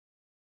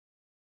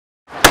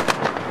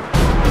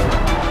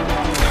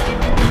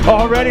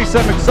Already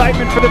some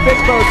excitement for the big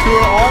boats who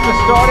are on the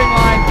starting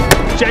line.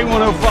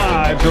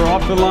 J105s are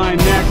off the line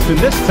next, and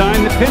this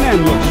time the pin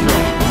end looks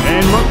strong.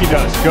 And Monkey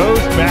Dust goes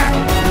back.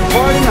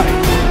 Florida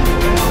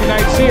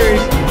Night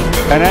Series,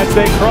 and as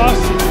they cross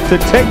to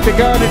take the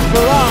gun, it's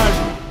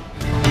barrage.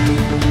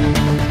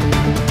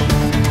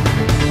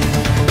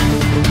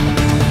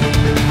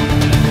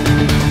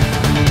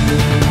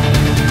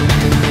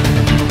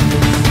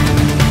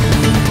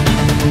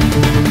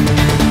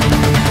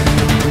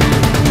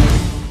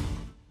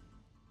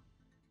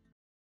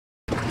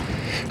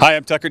 Hi,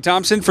 I'm Tucker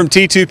Thompson from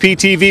T2P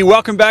TV.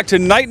 Welcome back to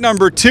night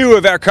number 2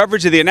 of our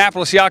coverage of the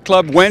Annapolis Yacht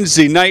Club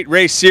Wednesday night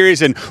race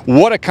series. And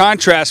what a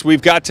contrast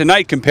we've got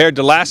tonight compared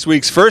to last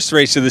week's first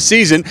race of the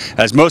season.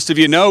 As most of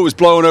you know, it was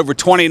blowing over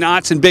 20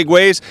 knots in big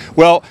waves.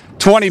 Well,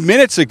 20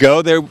 minutes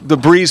ago, the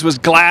breeze was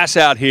glass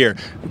out here.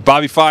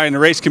 Bobby Fye and the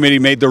race committee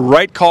made the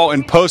right call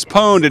and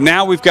postponed, and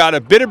now we've got a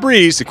bit of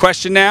breeze. The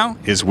question now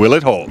is, will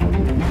it hold?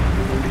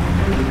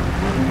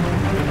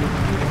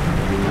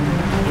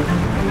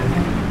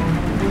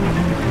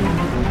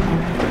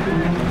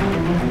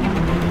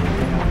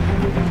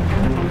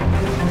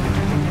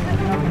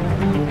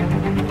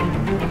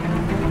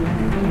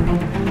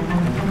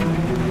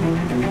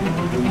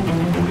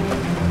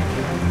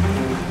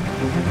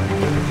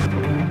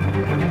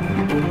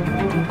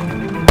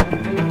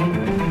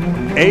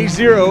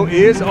 A0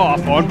 is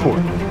off on port.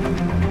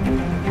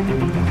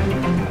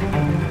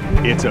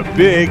 It's a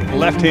big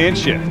left-hand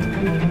shift.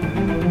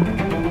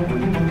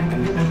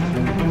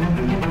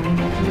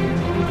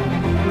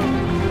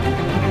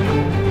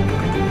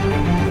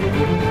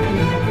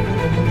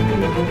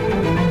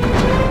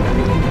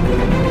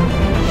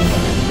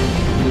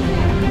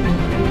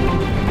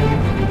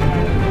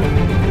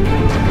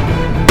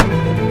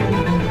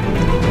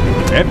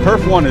 And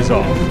Perf 1 is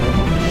off.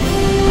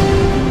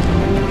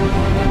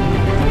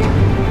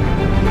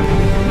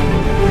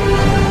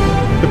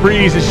 The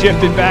breeze has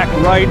shifted back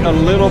right a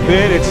little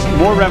bit. It's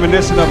more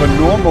reminiscent of a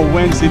normal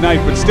Wednesday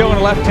night, but still in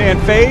a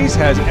left-hand phase,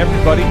 has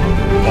everybody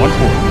on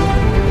board.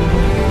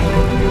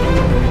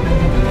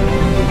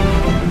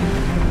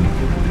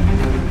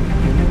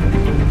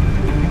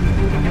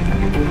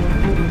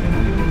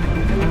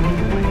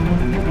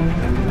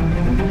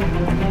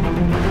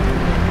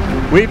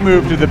 We've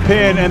moved to the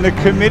pin, and the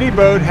committee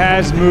boat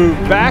has moved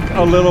back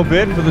a little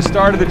bit for the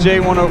start of the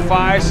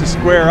J105s to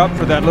square up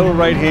for that little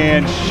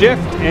right-hand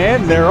shift,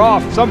 and they're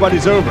off.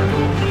 Somebody's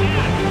over.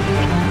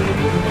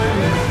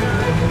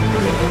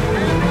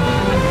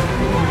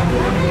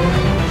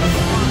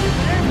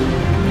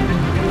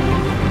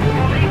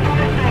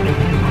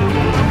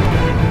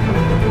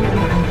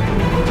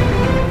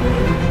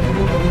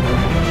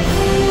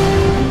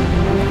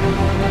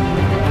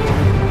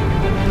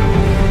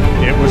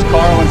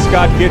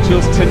 Scott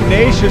Gitchell's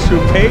Tenacious, who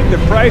paid the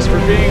price for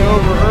being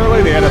over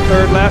early. They had a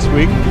third last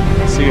week.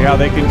 Let's see how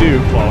they can do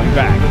clawing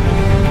back.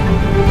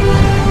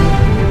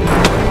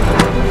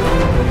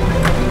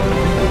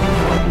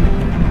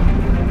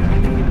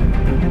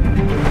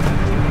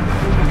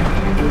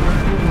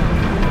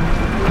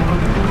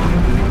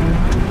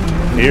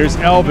 Here's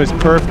Elvis,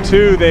 Perf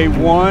 2. They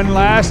won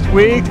last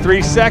week.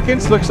 3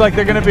 seconds. Looks like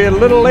they're going to be a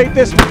little late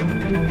this week.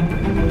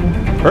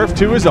 Perf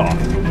 2 is off.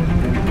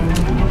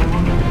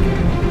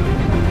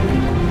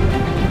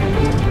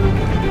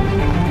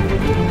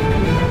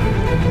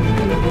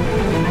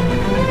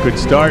 Good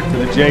start for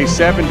the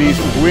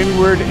J70s.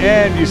 Windward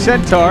and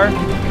Centaur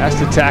has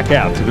to tack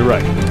out to the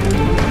right.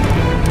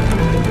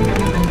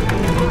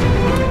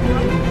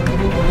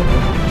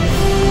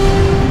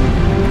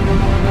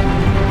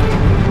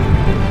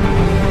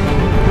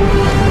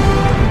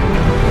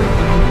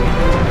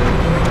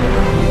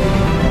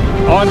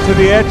 On to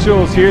the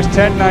Etchells. Here's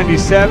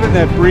 1097.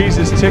 That breeze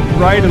has ticked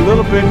right a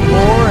little bit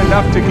more,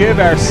 enough to give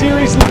our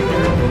series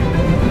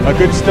leader a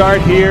good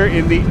start here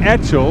in the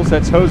Etchells.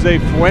 That's Jose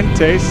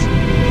Fuentes.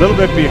 A little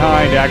bit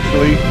behind,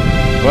 actually,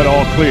 but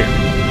all clear.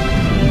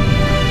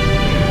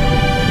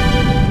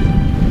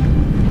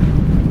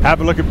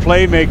 Have a look at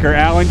Playmaker,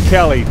 Alan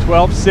Kelly,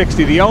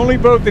 1260. The only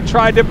boat that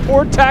tried to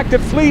port tack the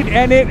fleet,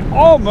 and it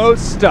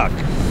almost stuck.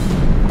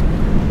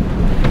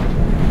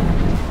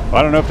 Well,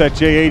 I don't know if that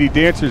J80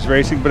 Dancer's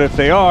racing, but if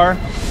they are,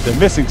 they're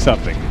missing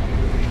something.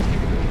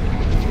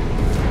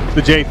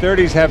 The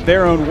J30s have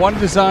their own one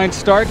design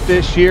start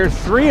this year.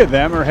 3 of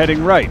them are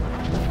heading right,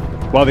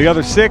 while the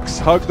other 6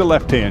 hug the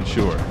left-hand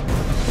shore.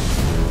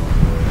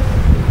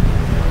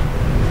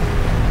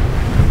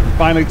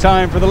 Finally,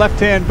 time for the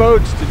left-hand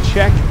boats to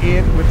check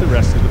in with the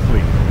rest of the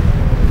fleet.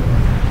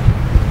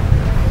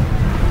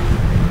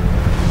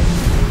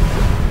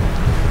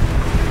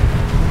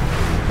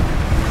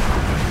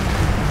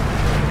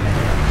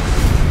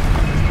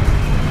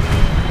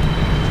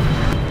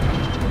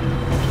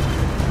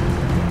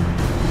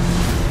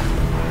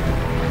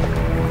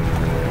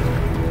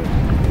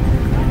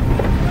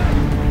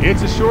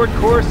 It's a short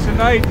course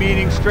tonight,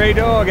 meaning Stray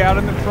Dog out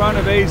in the front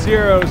of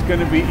A0 is going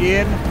to be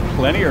in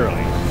plenty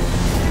early.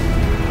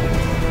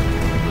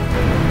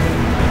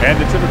 And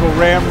the typical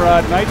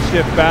Ramrod night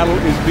shift battle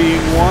is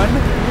being won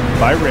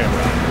by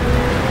Ramrod.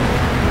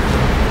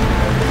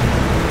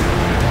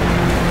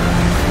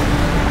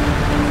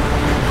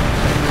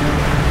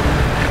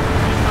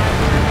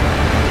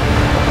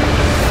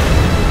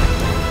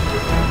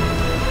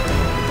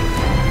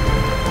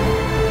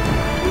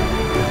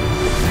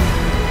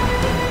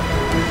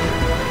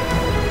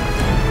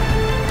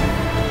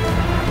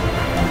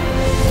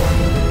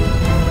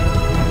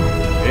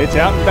 It's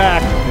out and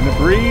back, and the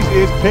breeze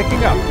is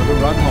picking up for the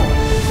run home.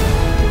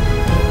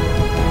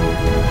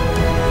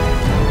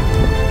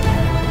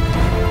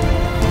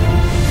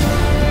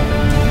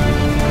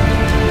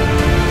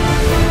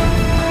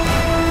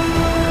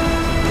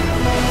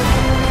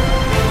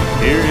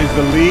 Here is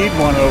the lead,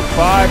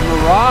 105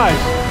 Mirage.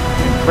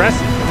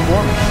 Impressive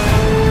performance.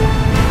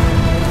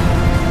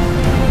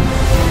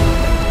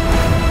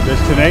 There's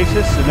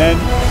Tenacious, and then,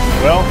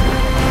 well,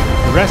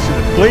 the rest of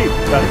the fleet,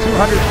 about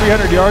 200,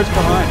 300 yards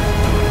behind.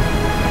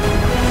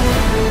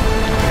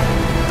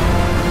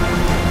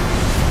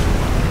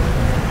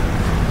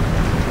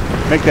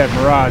 Make that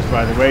Mirage,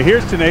 by the way.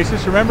 Here's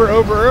Tenacious. Remember,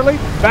 over early,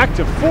 back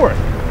to fourth.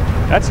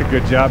 That's a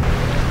good job.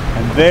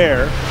 And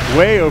there,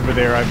 way over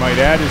there, I might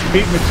add, is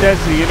Pete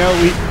McChesney. You know,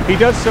 he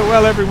does so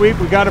well every week.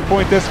 We got to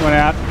point this one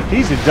out.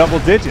 He's in double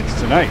digits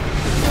tonight.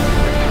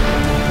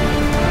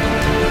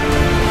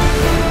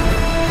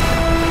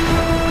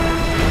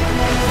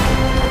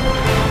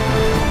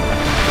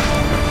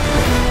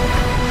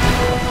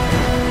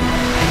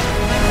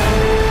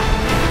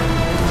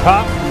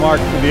 Top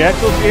mark for the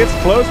Etchells. It's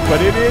close, but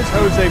it is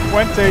Jose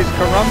Fuentes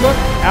Caramba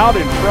out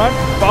in front,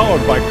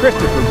 followed by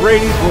Christopher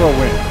Brady's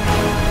Whirlwind.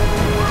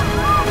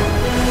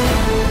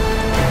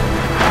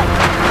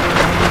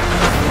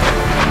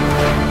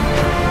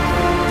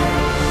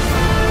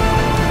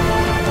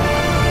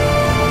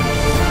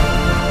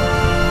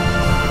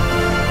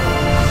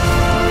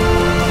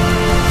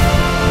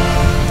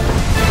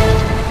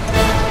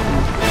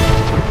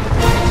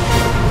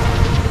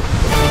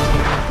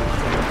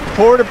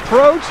 Port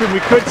approach, and we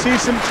could see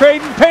some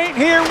trading paint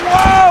here.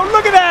 Whoa,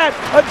 look at that!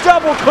 A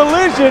double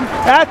collision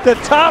at the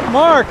top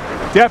mark.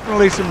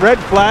 Definitely some red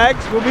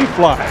flags will be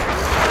flying.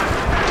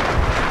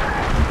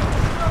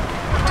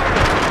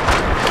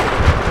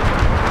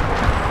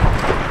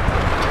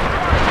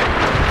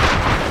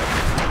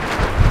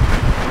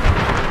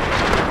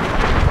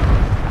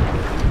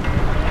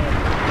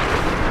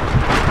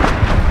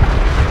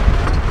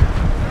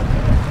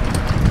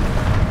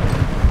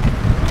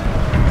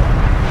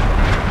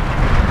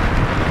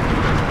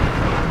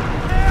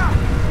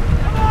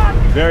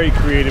 Very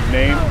creative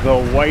name, the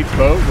White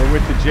Boat. We're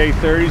with the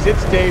J30s.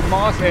 It's Dave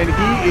Moss, and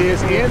he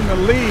is in the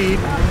lead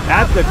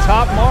at the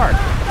top mark.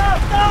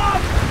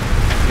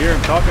 Here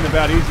I'm talking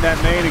about easing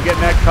that main and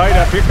getting that kite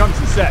up. Here comes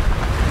the set.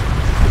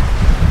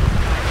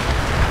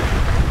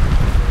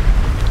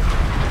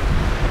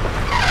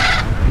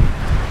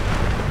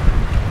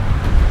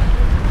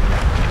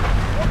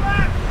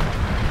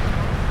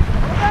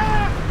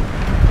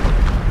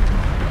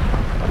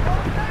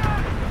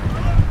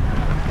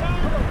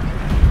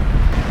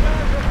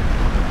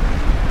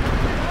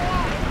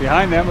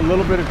 Behind them, a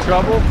little bit of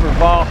trouble for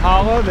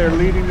Valhalla. They're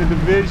leading the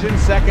division,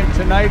 second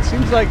tonight.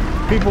 Seems like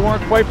people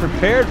weren't quite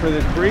prepared for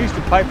this breeze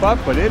to pipe up,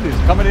 but it is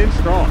coming in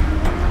strong.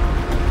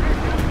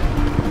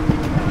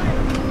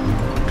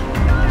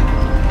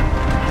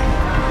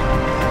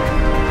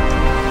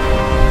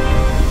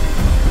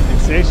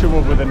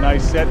 Insatiable with a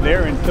nice set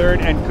there in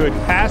third and could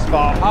pass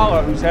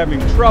Valhalla, who's having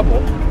trouble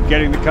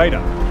getting the kite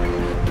up.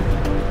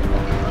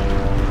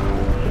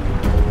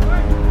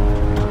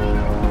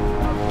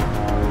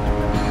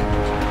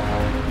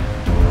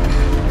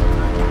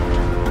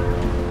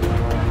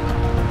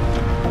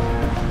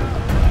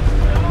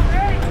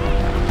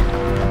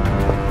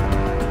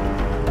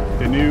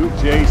 New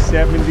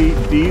J70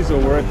 diesel.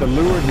 We're at the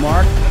leeward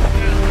mark.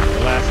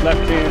 The last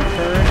left-hand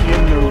turn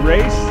in the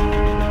race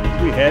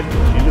as we head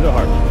into the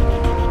harbor.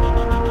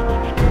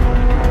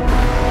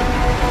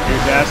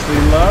 Here's Ashley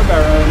Love,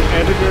 our own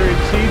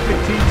editor-in-chief at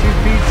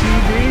T2P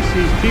TV.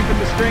 She's keeping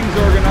the strings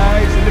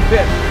organized in the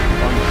pit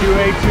on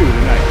QA2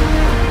 tonight.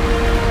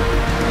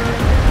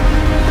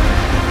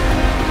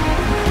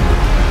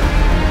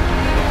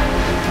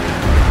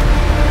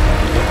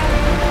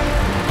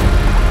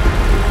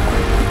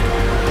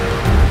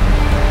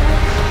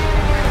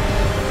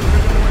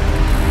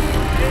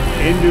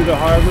 Into the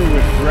harbor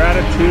with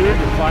Gratitude,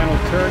 the final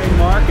turning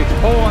mark. It's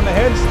pole on the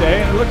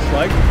headstay, and it looks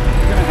like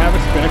we're going to have a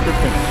spinnaker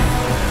finish.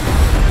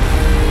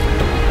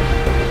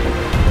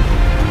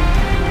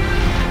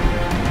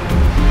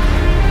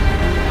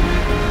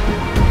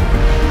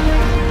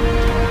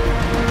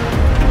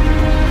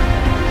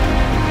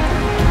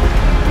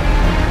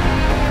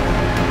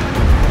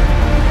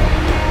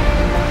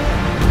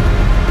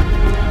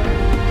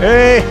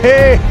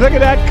 Hey, look at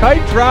that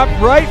kite drop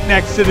right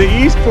next to the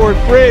Eastport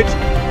Bridge.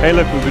 Hey,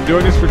 look, we've been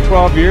doing this for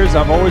 12 years.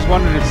 I've always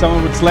wondered if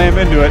someone would slam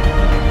into it.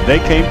 They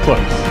came close.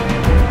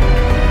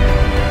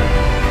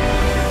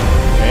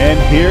 And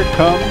here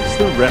comes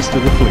the rest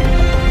of the fleet.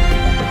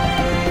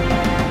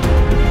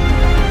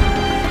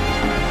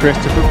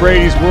 Christopher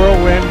Brady's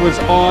Whirlwind was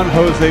on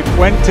Jose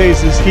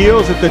Fuentes'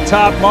 heels at the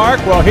top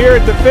mark. Well, here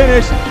at the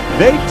finish,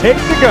 they take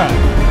the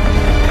gun.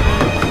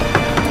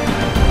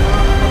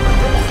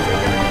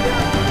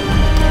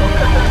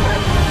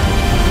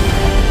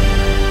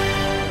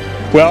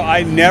 Well,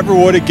 I never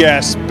would have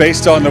guessed,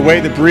 based on the way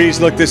the breeze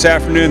looked this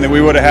afternoon, that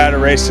we would have had a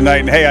race tonight.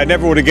 And hey, I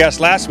never would have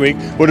guessed last week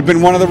would have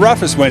been one of the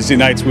roughest Wednesday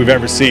nights we've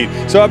ever seen.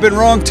 So I've been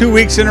wrong 2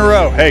 weeks in a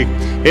row. Hey,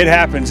 it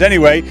happens.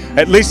 Anyway,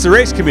 at least the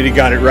race committee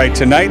got it right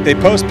tonight. They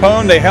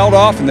postponed, they held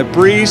off, and the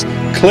breeze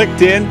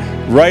clicked in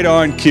right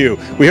on cue.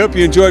 We hope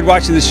you enjoyed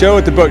watching the show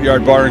at the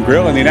Boatyard Bar and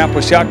Grill in the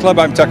Annapolis Yacht Club.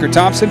 I'm Tucker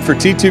Thompson for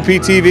T2P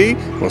TV.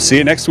 We'll see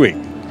you next week.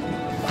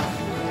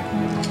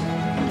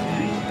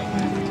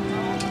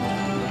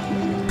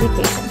 Be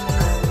patient.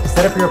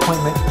 Set up your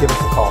appointment, give us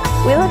a call.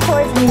 We look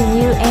forward to meeting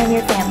you and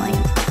your family.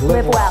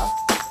 Live well.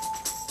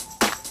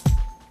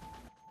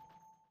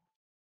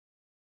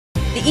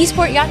 The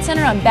Eastport Yacht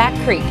Center on Back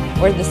Creek,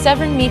 where the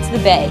Severn meets the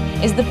bay,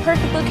 is the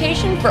perfect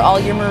location for all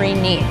your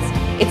marine needs.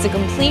 It's a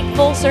complete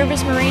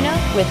full-service marina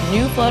with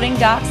new floating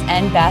docks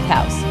and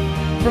bathhouse.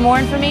 For more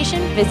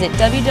information, visit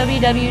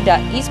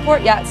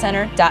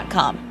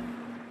www.eastportyachtcenter.com.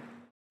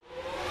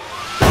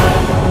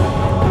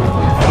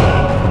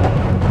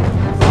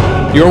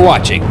 You're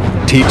watching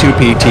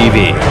T2P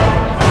TV.